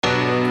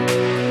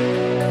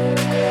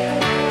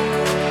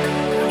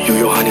you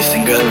your honey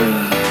single.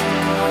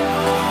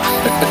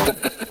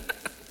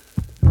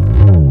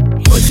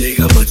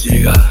 Machega,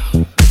 Machega,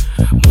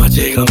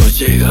 Machega,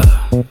 Machega,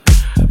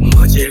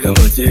 Machega,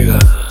 Machega,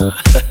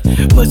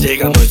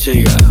 Machega,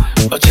 Machega.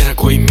 बचे ना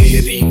कोई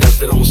मेरी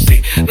नजरों से,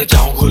 न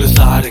जाऊं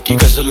गुलजार की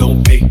गजलों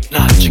पे,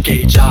 नाच के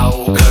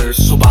जाओ घर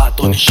सुबह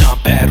तो निशान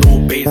पैरों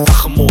पे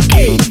जख्मों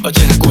के।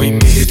 बचे ना कोई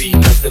मेरी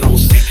नजरों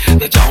से,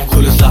 न जाऊं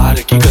गुलजार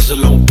की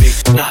गजलों पे,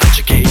 नाच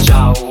के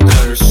जाओ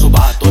घर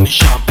सुबह तो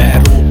निशान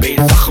पैरों पे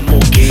जख्मों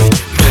के।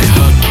 मैं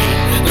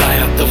हकीम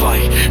लाया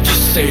दवाई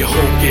जिससे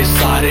होंगे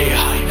सारे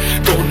हाय,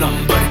 2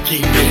 नंबर की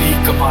मेरी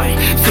कमाई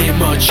से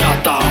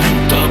मचाता हूँ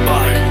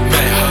तबाही।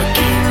 मैं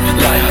हकीम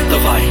लाया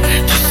दवाई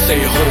जिससे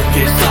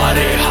होंगे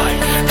सारे हाय,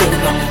 2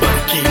 नंबर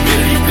की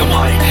मेरी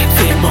कमाई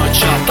से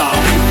मचाता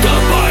हूँ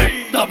तबाही।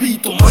 तभी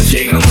तो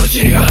मचेगा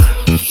मचेगा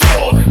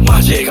शोर,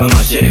 मचेगा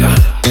मचेगा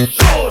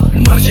शोर,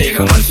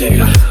 मचेगा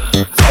मचेगा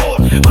शोर,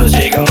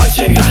 मचेगा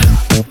मचेगा।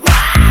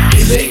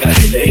 हिलेगा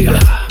हिलेगा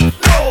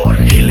शोर,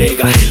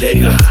 हिलेगा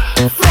हिलेगा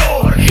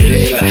शोर,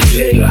 हिलेगा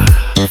हिलेगा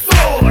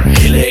शोर,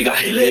 हिलेगा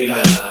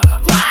हिलेगा।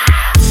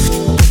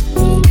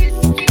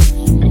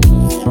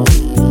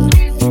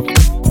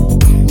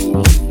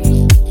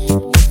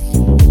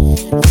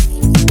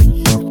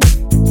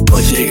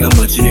 Machega,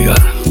 Machega,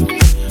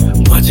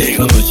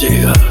 Machega,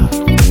 Machega,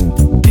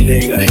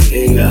 हिलेगा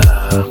हिलेगा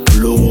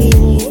flow।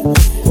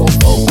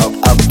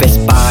 अब इस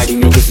पहाड़ी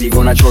में किसी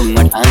को ना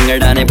छोड़ूंगा, टांग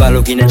अड़ाने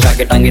वालों की नचा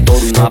के टांगे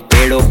तोड़ूंगा।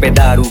 पेड़ों पे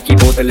दारू की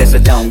बोतलें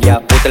सजाऊंगा,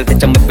 बोतल पे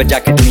चम्मच बजा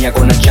के दुनिया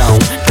को नचाऊं।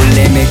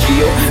 खुले में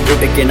जियो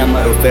रुट के न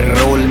मरो, फिर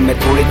रोल में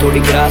थोड़ी थोड़ी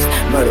ग्रास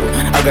भरो।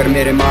 अगर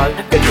मेरे माल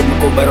पे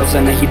तुमको भरोसा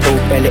नहीं तो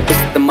पहले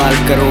इस्तेमाल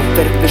करो,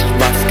 फिर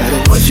विश्वास करो।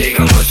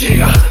 Machega,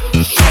 Machega,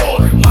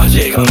 Shor,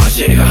 Machega,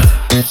 Machega,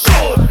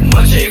 Shor,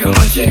 Machega,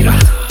 Machega,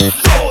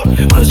 Shor,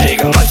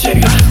 Machega,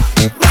 Machega,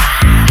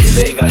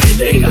 hilega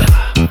hilega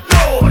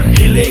Shor,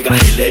 hilega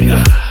hilega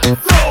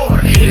Shor,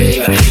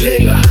 hilega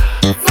hilega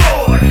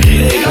Shor,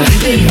 hilega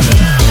hilega।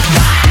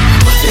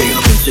 Machega,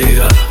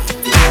 Machega,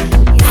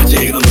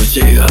 Machega,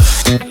 Machega, Machega,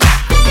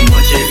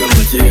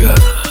 Machega,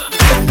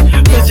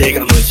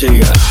 Machega,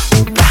 Machega,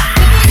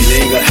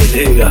 hilega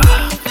hilega,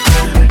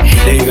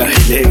 hilega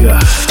hilega,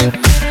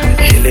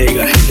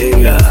 हिलेगा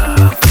हिलेगा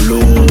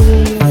flow।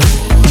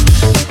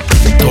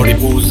 थोड़ी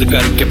बूज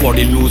करके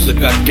body loose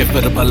करके,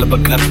 फिर bulb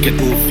करके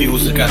तू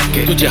fuse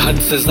करके, तुझे हद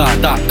से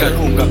ज्यादा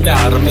करूंगा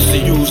प्यार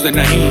मिसयूज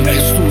नहीं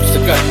महसूस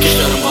करके।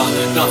 शर्मा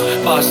ना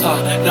पासा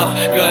ना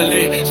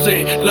गले से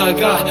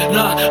लगा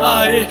ना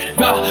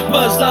आएगा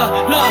मजा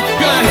ना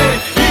कहे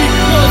ही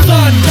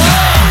मजा ना।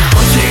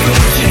 मचेगा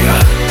मचेगा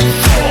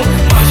शोर,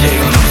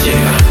 मचेगा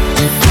मचेगा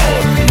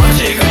शोर,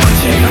 मचेगा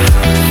मचेगा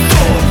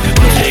शोर,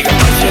 मचेगा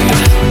मचेगा।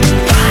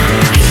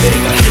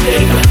 हिलेगा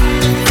हिलेगा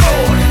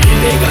शोर,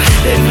 हिलेगा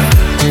हिलेगा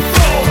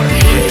शोर,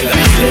 हिलेगा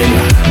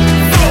हिलेगा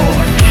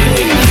शोर,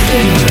 हिलेगा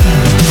हिलेगा।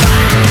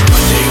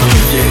 मचेगा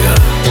मचेगा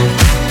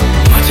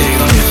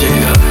मचेगा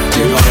मचेगा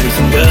you already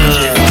some good।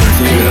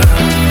 मचेगा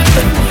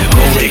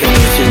मचेगा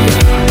मचेगा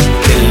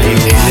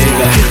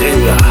हिलेगा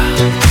हिलेगा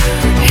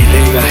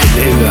हिलेगा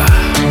हिलेगा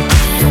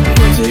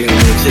मचेगा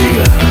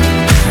मचेगा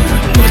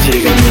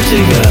मचेगा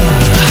मचेगा।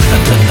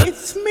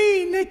 It's me,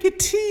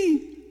 NiK।